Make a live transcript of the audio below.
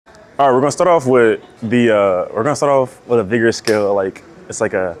All right, we're gonna start off with a vigorous scale. Like it's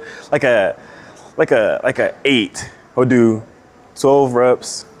like a 8. We'll do 12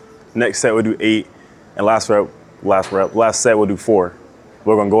 reps. Next set we'll do 8, and last set we'll do 4.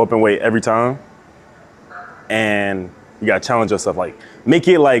 We're gonna go up in weight every time, and you gotta challenge yourself. Like make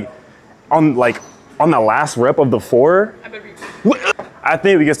it on the last rep of the 4. I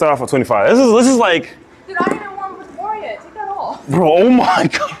think we can start off with 25. This is like. Dude, I didn't warm up with the bar yet. Take that off. Bro, oh my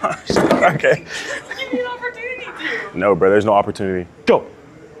gosh. Okay. Give me an opportunity to. No, bro, there's no opportunity. Go.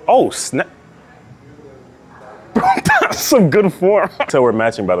 Oh, snap. Bro, that's some good form. So we're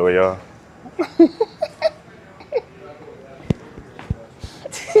matching, by the way, y'all. With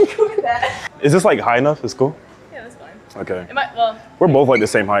that. Is this like high enough? It's cool? Yeah, that's fine. Okay. Well, we're both like the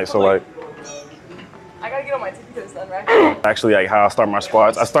same height, so like. I gotta get on my tippy toes then, right? Actually, like how I start my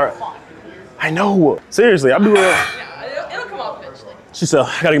squats. I know. Seriously, I'll do it. Yeah, it'll come off eventually. She said,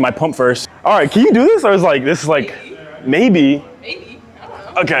 I gotta get my pump first. All right, can you do this? Or is this like, maybe? Maybe. I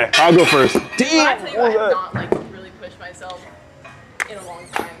don't know. Okay, I'll go first. Damn. I tell you, I have not really pushed myself in a long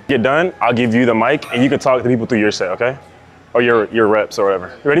time. Get done, I'll give you the mic and you can talk to people through your set, okay? Or your reps or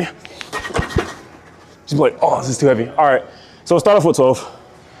whatever. You ready? She's like, oh, this is too heavy. All right, so we'll start off with 12.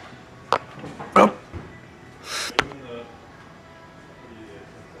 Up.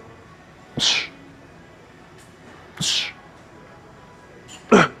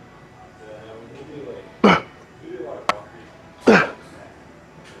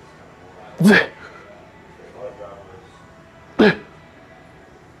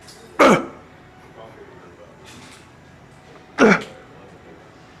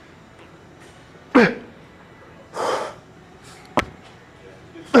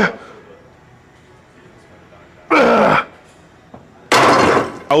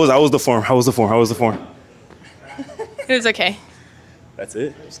 How was the form? It was okay. That's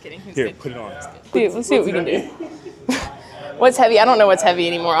it? Just kidding. Here, put it on. Dude, let's see what we can do. What's heavy? I don't know what's heavy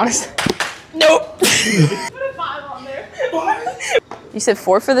anymore, honestly. Nope. Put a 5 on there. You said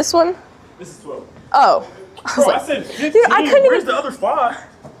 4 for this one? This is 12. Oh. I said 15. Dude, I couldn't Where's even... the other 5?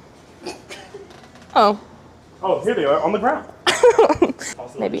 Oh. Oh, here they are, on the ground.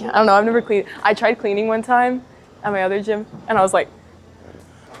 Maybe. I don't know. I've never cleaned. I tried cleaning one time at my other gym, and I was like...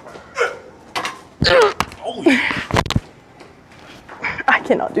 Holy. I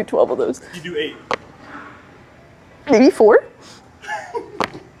cannot do 12 of those. You do 8. Maybe 4?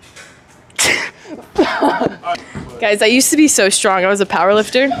 Guys, I used to be so strong. I was a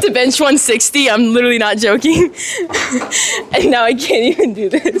powerlifter. To bench 160, I'm literally not joking. And now I can't even do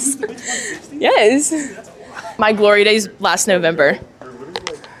this. Yes. My glory days last November.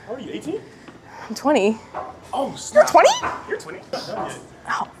 How are you, 18? I'm 20. Oh, snap. You're 20? You're 20. Not done yet.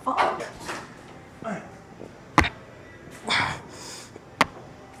 Oh, fuck.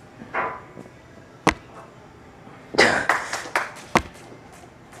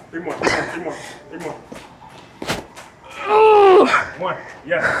 Three more. Oh. 1.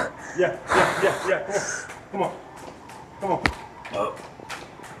 Yeah. Come on. Come on.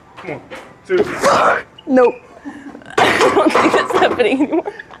 2. Nope. I don't think that's happening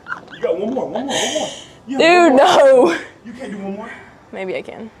anymore. You got one more. Dude, no. You can't do one more? Maybe I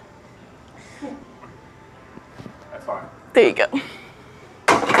can. That's fine. There you go. Is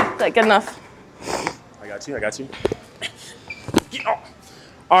that good enough? I got you.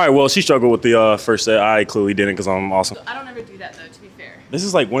 All right, well, she struggled with the first set. I clearly didn't because I'm awesome. I don't ever do that, though, to be fair. This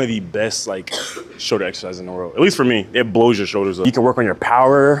is like one of the best shoulder exercises in the world. At least for me, it blows your shoulders up. You can work on your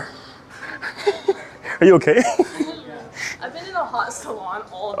power. Are you okay? I've been in a hot salon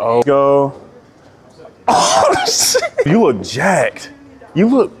all day. Oh, go. Oh, shit. You look jacked. You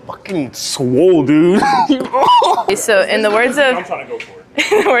look fucking swole, dude. Okay, so in the words of... I'm trying to go for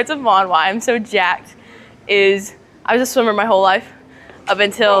it. In the words of Vaughn, why I'm so jacked is I was a swimmer my whole life up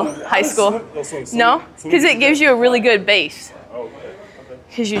until high school. No, because it gives you a really good base.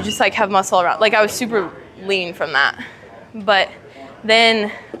 Because you just have muscle around. I was super lean from that. But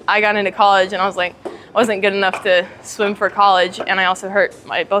then I got into college and I was like, I wasn't good enough to swim for college, and I also hurt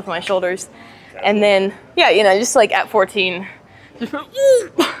both of my shoulders. And then, yeah, just at 14, just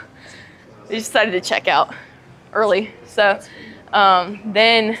decided to check out early. So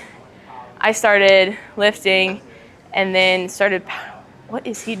then I started lifting and then started, what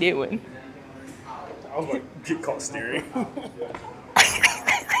is he doing? I was like, get caught steering.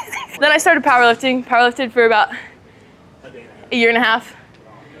 Then I started powerlifting, powerlifted for about a year and a half,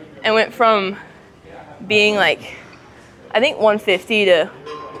 and went from being I think 150 to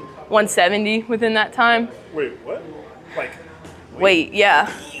 170 within that time. Wait, what? Weight, yeah.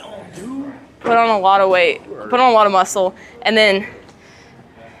 Put on a lot of weight, put on a lot of muscle, and then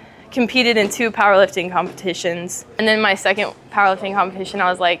competed in 2 powerlifting competitions. And then my second powerlifting competition, I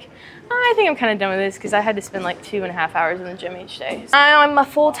was like, I think I'm kind of done with this because I had to spend like 2.5 hours in the gym each day. I'm a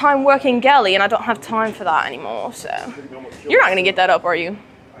full-time working galley and I don't have time for that anymore, so. You're not gonna get that up, are you?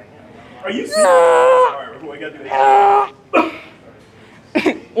 Are you serious? All right, we gotta do that.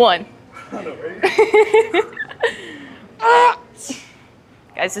 1. I know, right?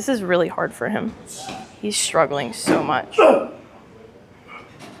 Guys, this is really hard for him. He's struggling so much. Oh,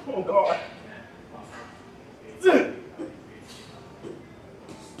 God.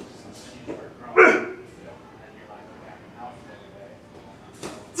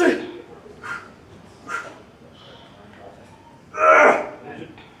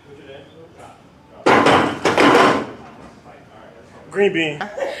 Green bean.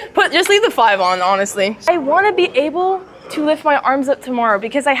 Just leave the 5 on, honestly. I want to be able to lift my arms up tomorrow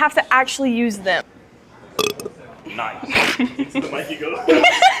because I have to actually use them. Nice. Into the mic you go.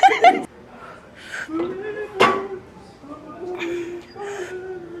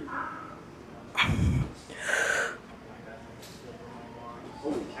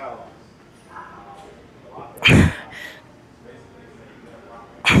 Holy cow.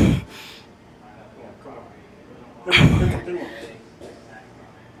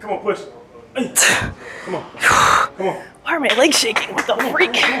 Come on, push. Come on. Come on. Why are my legs shaking? What the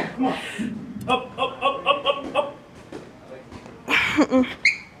freak? Come on. Up, up, up, up, up, up.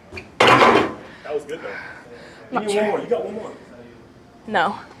 That was good though. You need one more. You got one more.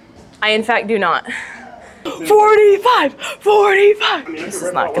 No. I in fact do not. 45! 45! This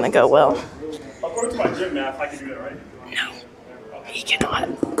is not gonna go well. According to my gym math, I can do that, right? No. He cannot.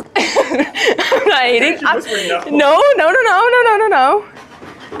 I'm not hating. No. No.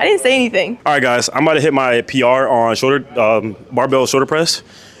 I didn't say anything. All right, guys. I'm about to hit my PR on barbell shoulder press.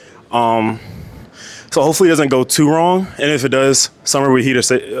 So hopefully it doesn't go too wrong. And if it does, Summer will be here to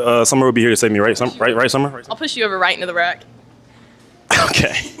save me, right? Right, Summer? I'll push you over right into the rack.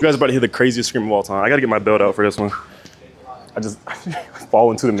 Okay. You guys are about to hear the craziest scream of all time. I got to get my belt out for this one. I just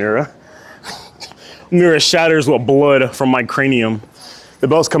fall into the mirror. Mirror shatters with blood from my cranium. The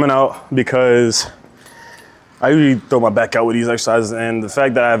belt's coming out because I usually throw my back out with these exercises, and the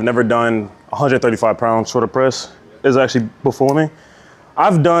fact that I've never done 135-pound shoulder press is actually befuddling me.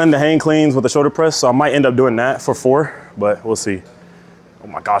 I've done the hang cleans with the shoulder press, so I might end up doing that for 4, but we'll see. Oh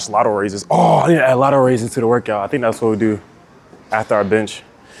my gosh, lateral raises. Oh, I need to add lateral raises to the workout. I think that's what we'll do after our bench.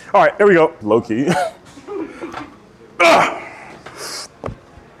 All right, there we go. Low key.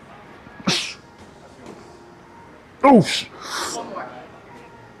 Oh.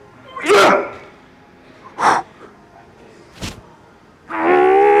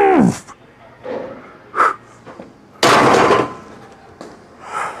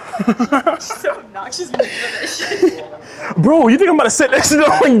 So obnoxious when you do that shit. Bro, you think I'm about to sit next to them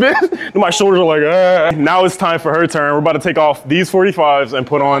like this? My shoulders are like, ah. Now it's time for her turn. We're about to take off these 45s and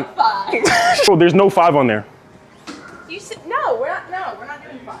put on 5. Bro, there's no 5 on there. No, we're not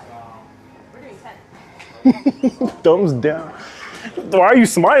doing 5. We're doing 10. Thumbs down. Why are you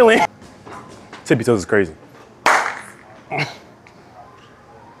smiling? Tippy toes is crazy.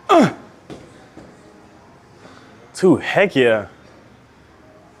 Dude, heck yeah.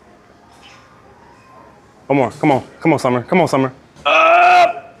 Come on, Summer. Come on, Summer. All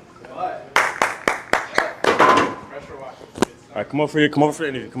right, come over for the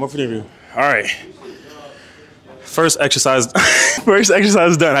interview. All right. First exercise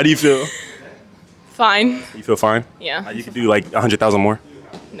done. How do you feel? Fine. You feel fine? Yeah. You could do like 100,000 more?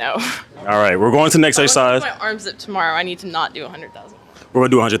 No. All right, we're going to the next exercise. I want to my arms up tomorrow. I need to not do 100,000. We're gonna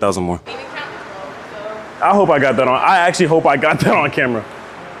do 100,000 more. I hope I got that on. I actually hope I got that on camera.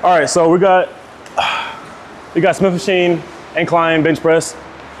 All right, so we got Smith machine, incline, bench press.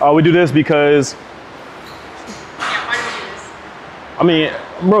 We do this because, Why do we do this? I mean,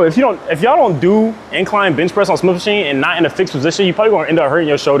 bro, if y'all don't do incline bench press on Smith machine and not in a fixed position, you probably gonna end up hurting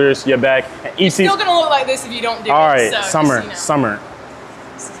your shoulders, your back, and It's still gonna look like this if you don't do All it. right, So, Summer, just, you know. Summer.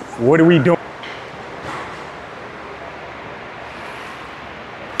 What are we doing?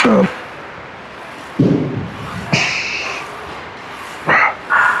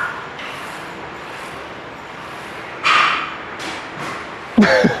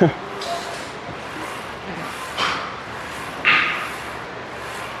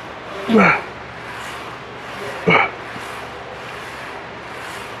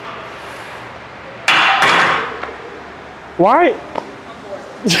 Why?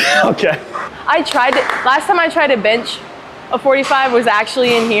 Okay. Last time I tried to bench a 45 was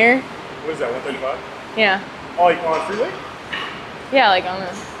actually in here. What is that, 135? Yeah. Oh, you on free weight? Yeah, like on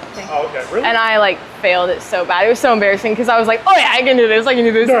this. powerlifting. Oh, okay. Really? And I like failed it so bad. It was so embarrassing because I was like, oh yeah, I can do this, I can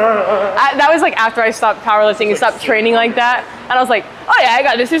do this. That was like after I stopped powerlifting and stopped training like that. And I was like, oh yeah, I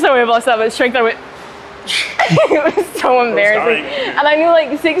got this. There's no way about stuff. But strength, I went, it was so embarrassing. And I knew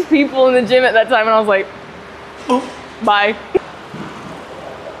like 6 people in the gym at that time and I was like, bye.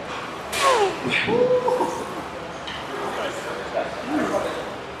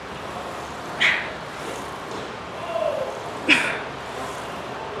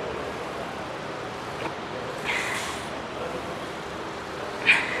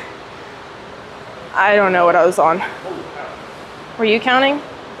 I don't know what I was on. Were you counting?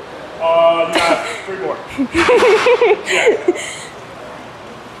 Nah, 3 more.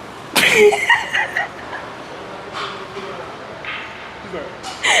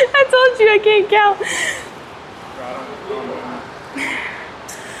 I told you I can't count.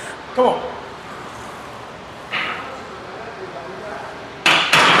 Come on.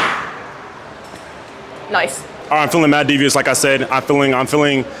 Nice. All right, I'm feeling mad devious. Like I said, I'm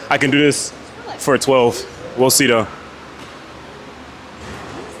feeling I can do this for a 12. We'll see though.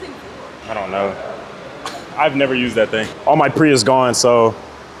 I don't know. I've never used that thing. All my pre is gone, so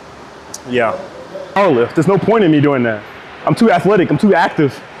yeah. Powerlift. There's no point in me doing that. I'm too athletic. I'm too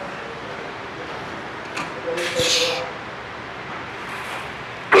active.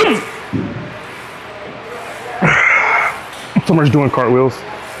 Someone's doing cartwheels.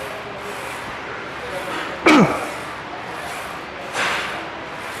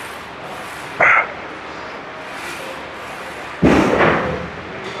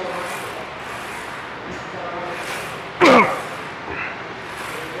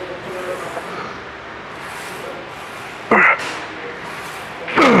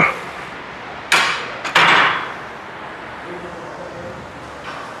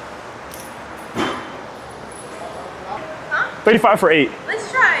 Huh? 35 for 8.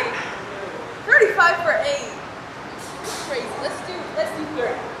 Let's try 35 for 8. That's crazy. Let's do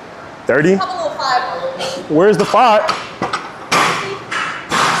 30. 30? Have a little 5. Where's the 5?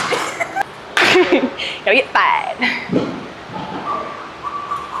 Gotta get 5.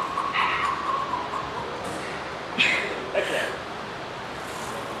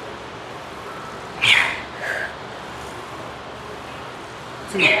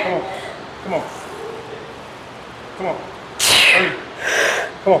 Come on. Come on. Come on. Hurry.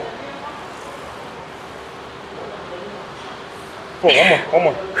 Come on. Come on, one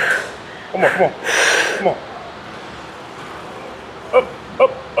more. Come on, come on. Come on. Up,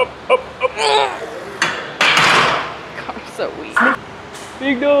 up, up, up, up. God, I'm so weak.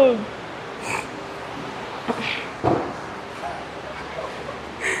 Big dog.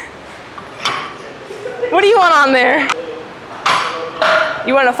 What do you want on there?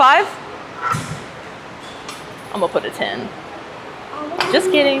 You want a 5? I'm gonna put a 10.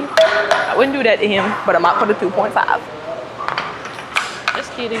 Just kidding. I wouldn't do that to him, but I might put a 2.5.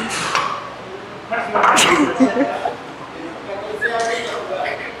 Just kidding. You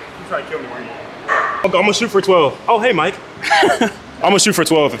try to kill me, weren't you? Okay, I'm gonna shoot for 12. Oh, hey, Mike. I'm gonna shoot for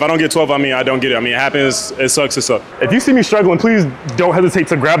 12. If I don't get 12, I mean, I don't get it. I mean, it happens. It sucks. It sucks. If you see me struggling, please don't hesitate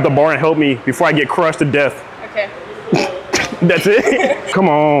to grab the bar and help me before I get crushed to death. Okay. That's it? Come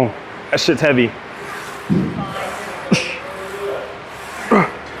on. That shit's heavy.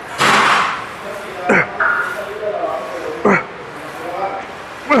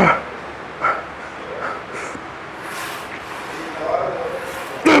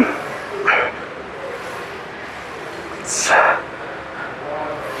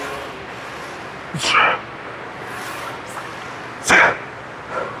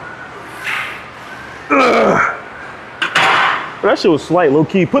 That shit was slight, low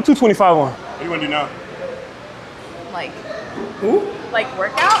key. Put 225 on. What do you want to do now? Like, Who? like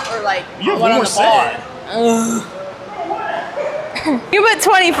workout or like You have one one on more the bar? You put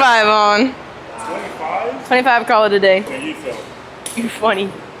 25 on. 25? 25, call it a day. Yeah, you feel. You're funny.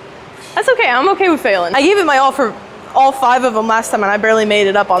 That's okay, I'm okay with failing. I gave it my all for all 5 of them last time and I barely made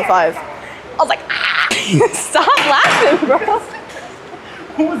it up on 5. I was like, ah! Stop laughing, bro.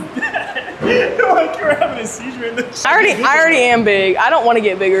 What was that? Like you were having a seizure in the I already am big. I don't want to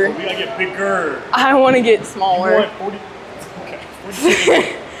get bigger. We gotta get bigger. I want to get smaller. You want 40? Okay.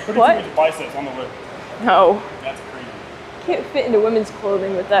 42 What? inch biceps on the lift. No. That's crazy. Can't fit into women's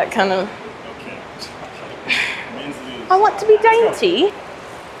clothing with that kind of. Okay. Men's is. I want to be dainty.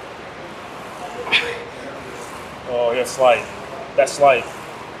 Oh, that's slight. That's slight.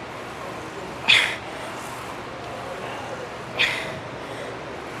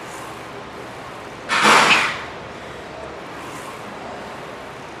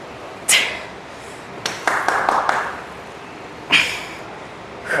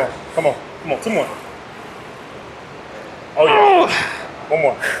 Come on. 2 more. Oh yeah. 1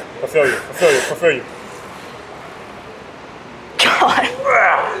 more. I feel you. I feel you. I feel you. God.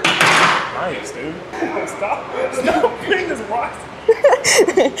 Nice, dude. Stop. Stop putting this rock.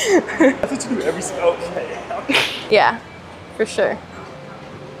 That's what you do every single day. Yeah, for sure.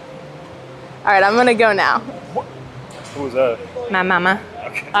 All right, I'm gonna go now. What? Who was that? My mama.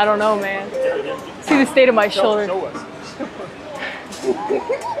 Okay. I don't know, man. See the state of my shoulder. Show us.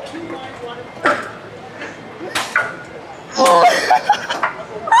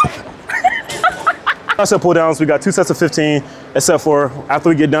 Set pull downs. We got 2 sets of 15, except for after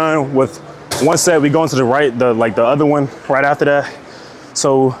we get done with 1 set, we go into the right, the other one right after that.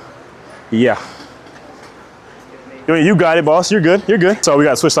 So, yeah. You got it, boss. You're good. You're good. So we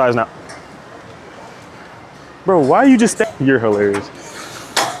got to switch sides now. Bro, why are you just standing? You're hilarious.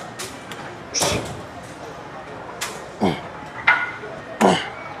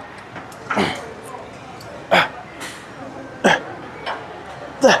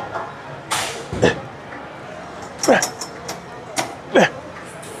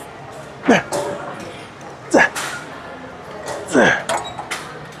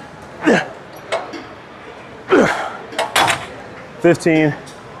 $15.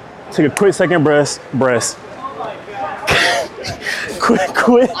 Take a quick second breath.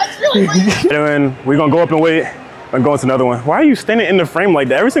 Quit. And then we're gonna go up and wait and go into another one. Why are you standing in the frame like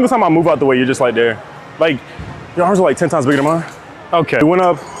that? Every single time I move out the way, you're just like there. Like, your arms are like 10 times bigger than mine. Okay, we went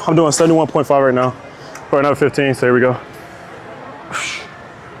up. I'm doing 71.5 right now for another 15, so here we go.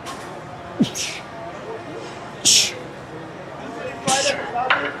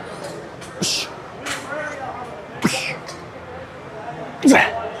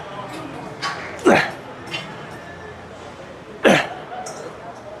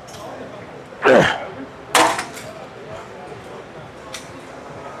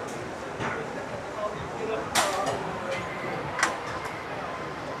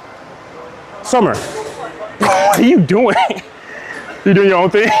 Summer, what are you doing? You doing your own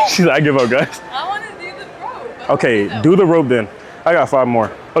thing? She's like, I give up, guys. I want to do the rope. Okay, do the rope then. I got 5 more.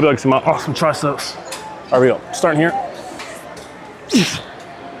 I'll be like, see my awesome triceps. All right, we go. Starting here.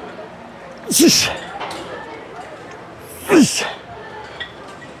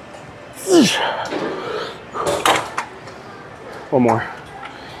 One more.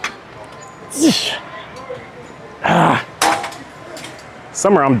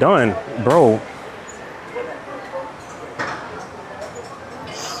 Summer, I'm done, bro.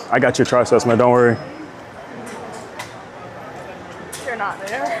 I got your triceps, man, don't worry. They're not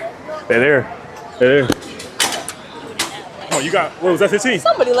there. They're there. They're there. Come on, you got, what was that, 15?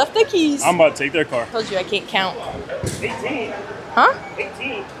 Somebody left their keys. I'm about to take their car. Told you I can't count. 18. Huh?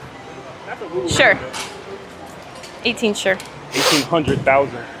 18. That's a little Sure. bit. 18, sure.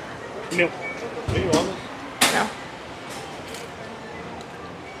 1,800,000. You know, No.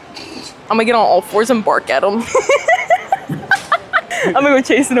 I'm gonna get on all fours and bark at him. I'm gonna go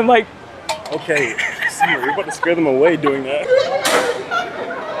chasing him like. okay, Summer, you're about to scare them away doing that.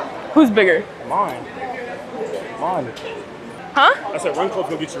 Who's bigger? Mine. Huh? I said run club's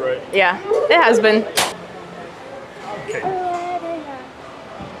gonna get you right. Yeah, it has been. Okay.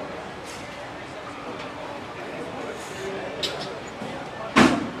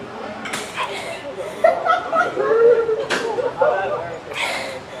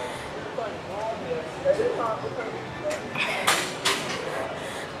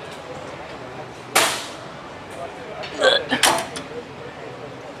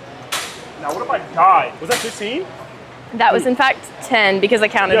 Now what if I died? Was that 15? That was in fact 10 because I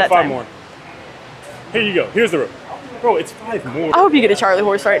counted You that got 5 time. more. Here you go. Here's the rope. Bro, it's 5 more. I hope you get a Charlie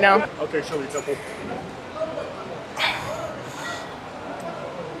horse right now. Okay, Shirley Temple.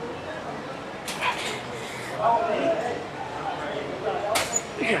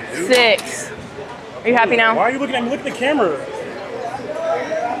 Damn, dude. 6. Are you happy now? Why are you looking at me? Look at the camera.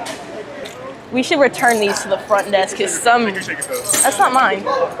 We should return these to the front desk because some. Shake your toes. That's not mine.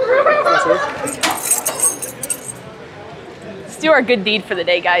 Let's do our good deed for the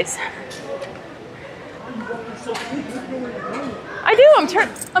day, guys. I do.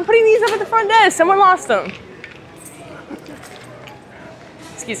 I'm putting these up at the front desk. Someone lost them.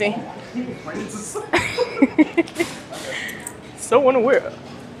 Excuse me. So unaware.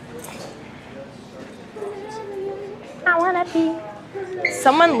 I wanna be.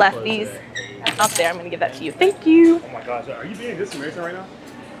 Someone left these up there. I'm gonna give that to you. Thank you. Oh my gosh, are you being this Samaritan right now?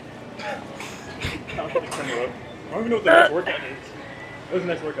 I don't even know what the next workout is. What's the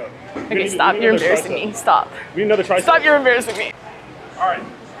next workout? Okay, stop. You're embarrassing me. Stop. We need another tricep. Stop. You're embarrassing me. All right.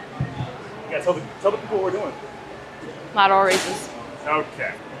 Yeah, tell the people what we're doing. Lateral raises.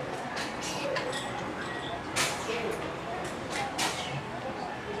 Okay.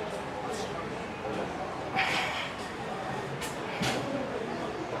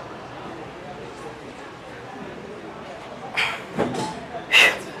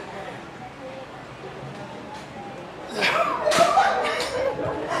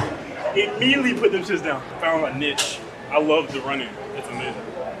 Immediately put them shits down. Found a niche. I love the running. It's amazing.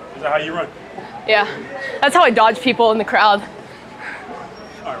 Is that how you run? Yeah, that's how I dodge people in the crowd.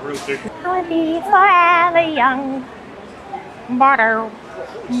 All right, real quick. I'll be forever young. Butter.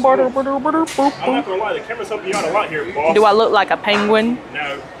 I'm not gonna lie, the camera's helping you out a lot here, boss. Do I look like a penguin?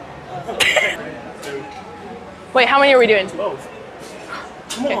 No. Wait, how many are we doing? 12.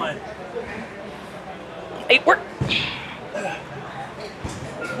 Come on. 8 work.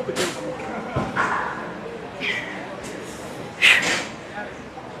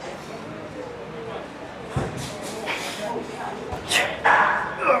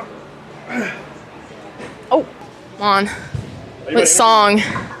 Oh, come on. What song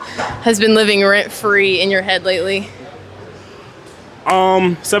has been living rent-free in your head lately?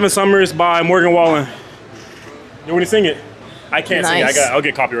 7 Summers by Morgan Wallen. You want to sing it? I can't sing it. I'll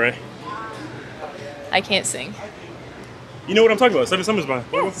get copyright. I can't sing. You know what I'm talking about? 7 Summers by.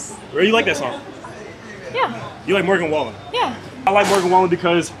 Yes. Or you like that song? Yeah. You like Morgan Wallen? Yeah. I like Morgan Wallen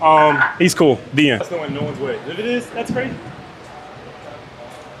because he's cool. The end. That's not in no one's way. If it is, that's crazy.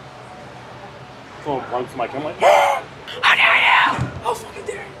 Someone plunks my camera. How dare you? How fucking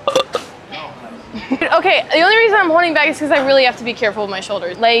dare you? Okay, the only reason I'm holding back is because I really have to be careful with my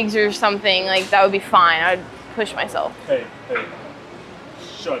shoulders. Legs or something, like that would be fine. I'd push myself. Hey.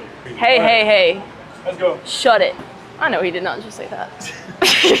 Shut it. Hey. Let's go. Shut it. I know he did not just say that.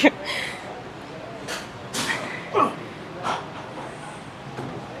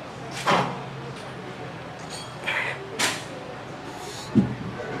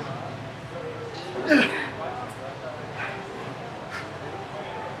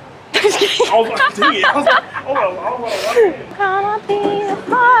 I was like, dang it. I was like, hold on.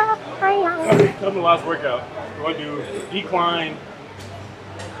 Okay, tell me the last workout. We're going to do decline.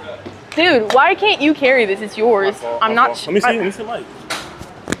 Dude, why can't you carry this? It's yours. I'm not sure. Let me see the light.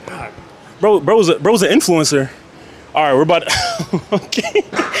 God. Bro's an influencer. All right, we're about to, okay.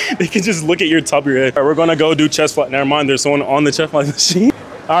 They can just look at your top of your head. All right, we're gonna go do chest fly. Never mind, there's someone on the chest fly machine.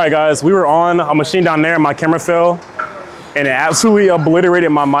 All right, guys, we were on a machine down there. My camera fell and it absolutely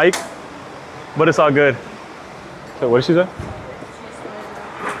obliterated my mic, but it's all good. So what did she say?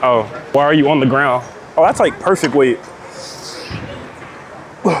 Oh, why are you on the ground? Oh, that's like perfect weight.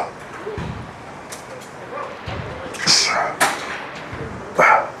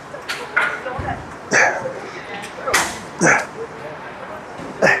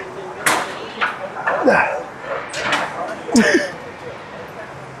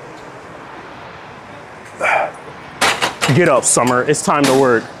 Get up, Summer. It's time to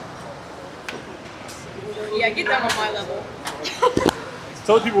work. Yeah, get down on my level.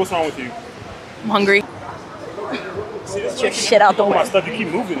 Tell the people what's wrong with you. I'm hungry. See, this Get your shit out the way. my stuff, you keep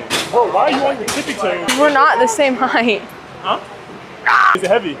moving it. Bro, why are you on your tippy toes? We're not the same height. Huh? Is it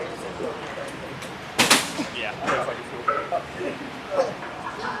heavy? Yeah.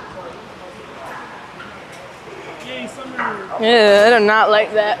 Yay, Summer. Yeah, I do not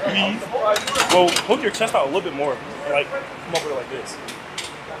like that. Please. Well, hold your chest out a little bit more. And like, come over like this.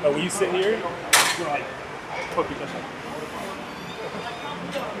 Like when you sit here, you're like, poke your chest out.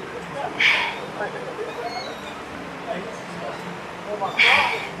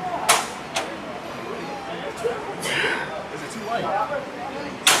 Is it too light?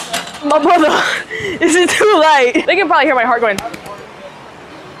 My brother, is it too light? They can probably hear my heart going.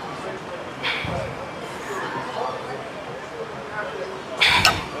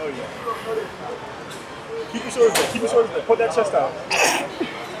 Oh yeah. Keep your shoulders there. Keep your shoulders there. Put that chest out.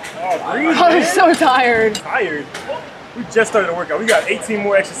 Oh, breathe, I'm man. so tired. Tired. We just started the workout. We got 18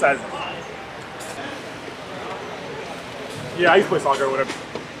 more exercises. Yeah, I used to play soccer or whatever.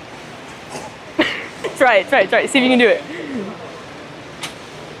 Try it. See if you can do it.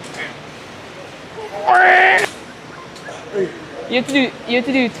 You have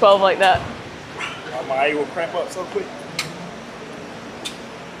to do 12 like that. My eye will cramp up so quick.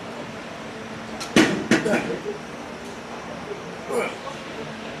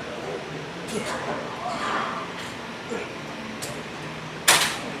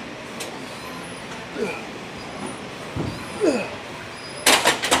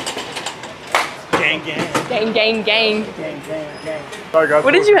 Gang. Sorry, guys.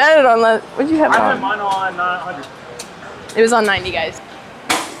 What did you have it on? What did you have it I on? had mine on 900. It was on 90, guys.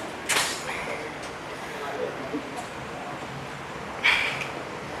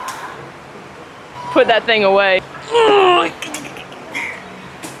 Put that thing away.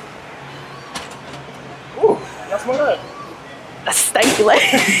 Ooh, that's my leg. A stanky leg.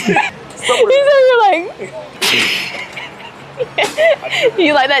 He's over like.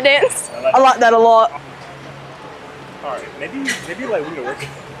 You like that dance? I like that a lot. All right, maybe like we need to work.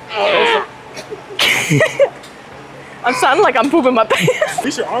 I'm sounding like I'm pooping my pants. At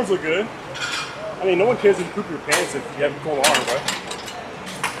least your arms look good. I mean, no one cares if you poop your pants if you have cold arms, right?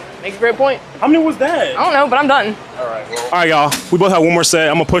 Make a great point. How many was that? I don't know, but I'm done. All right, well. All right, y'all. We both have one more set.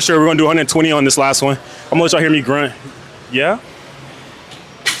 I'm gonna push her. We're gonna do 120 on this last one. I'm gonna let y'all hear me grunt. Yeah?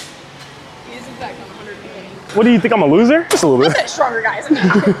 He's back on 120. What do you think? I'm a loser? Just a little bit. Stronger guys.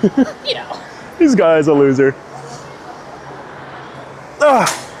 You know. This guy's a loser. All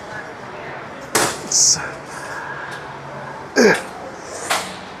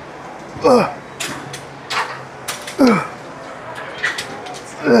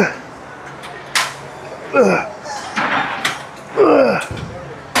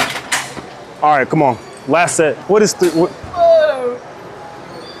right, come on. Last set. What is the? What?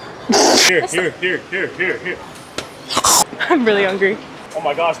 Here. I'm really hungry. Oh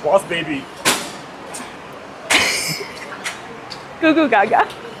my gosh, boss baby. Goo goo gaga.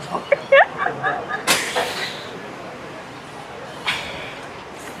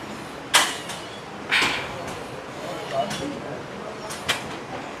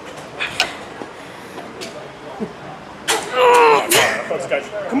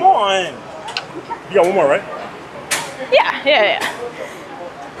 Come on. You got one more, right? Yeah.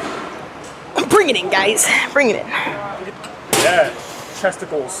 Bring it in, guys. Bring it in. Yeah,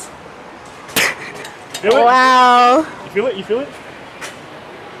 testicles. Feel it? Wow. You feel it? You feel it?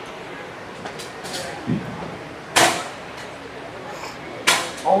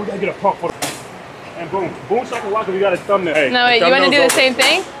 Oh, we gotta get a pump for and boom shakalaka, we got a thumbnail. Hey, No, wait, you want to do the same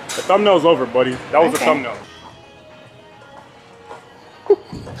thing? The thumbnail's over, buddy. That was the thumbnail.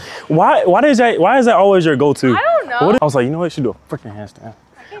 Why is that always your go-to? I don't know. I was like, you know what? You should do a freaking handstand.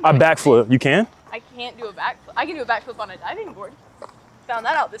 A backflip. You can? I can't do a backflip. I can do a backflip on a diving board. Found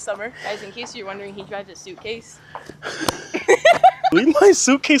that out this summer. Guys, in case you're wondering, he drives a suitcase. Leave my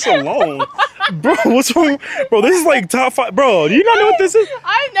suitcase alone. Bro, what's wrong? Bro, this is like top 5. Bro, do you not know what this is?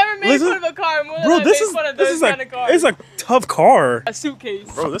 I've never made fun of a car more than Bro, I've made fun of those kind of cars. It's a tough car. A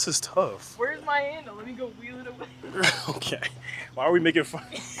suitcase. Bro, this is tough. Where's my handle? Let me go wheel it away. Okay. Why are we making fun?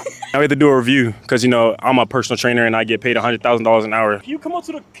 Now we have to do a review because, you know, I'm a personal trainer and I get paid $100,000 an hour. Can you come up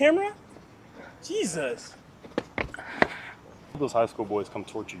to the camera? Jesus. Those high school boys come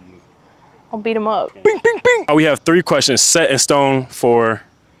torture you. I'll beat him up. Bing, bing, bing. We have 3 questions set in stone for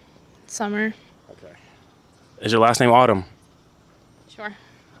Summer. Okay. Is your last name Autumn? Sure.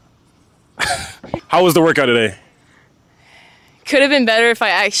 How was the workout today? Could have been better if I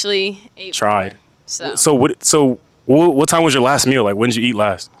actually ate Tried. more, So what time was your last meal? Like, when did you eat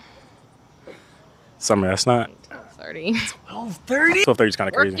last? Summer, that's not. 12:30. 12:30? 12:30 is kind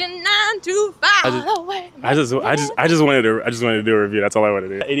of crazy. Working 9 to 5. I just wanted to do a review. That's all I wanted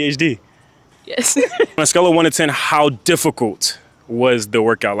to do. ADHD. Yes. On a scale of 1 to 10, how difficult was the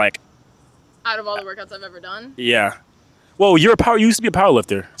workout? Like, Out of all the workouts I've ever done, yeah. Well, you used to be a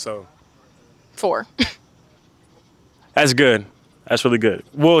powerlifter, so 4. that's good. That's really good.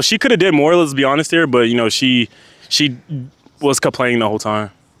 Well, she could have did more. Let's be honest here, but you know, she was complaining the whole time.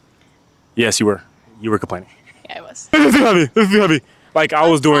 Yes, you were. You were complaining. Yeah, I was. This is heavy. Like I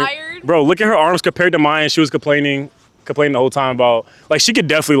was doing. Tired. Bro, look at her arms compared to mine. She was complaining the whole time about, like, she could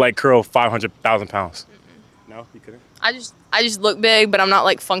definitely like curl 500,000 pounds. No, you couldn't. I just look big, but I'm not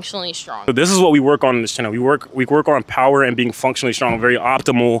like functionally strong. So this is what we work on this channel. We work on power and being functionally strong, very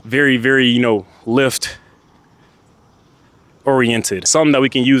optimal, very, you know, lift oriented. Something that we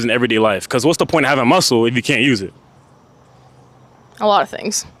can use in everyday life. Because what's the point of having muscle if you can't use it? A lot of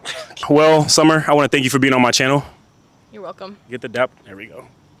things. Well, Summer, I want to thank you for being on my channel. You're welcome. Get the dap. There we go.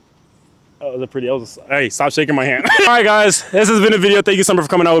 Oh, hey, stop shaking my hand. All right, guys, this has been a video. Thank you, Summer, for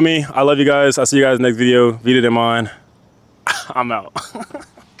coming out with me. I love you guys. I'll see you guys next video. Vida de man. I'm out.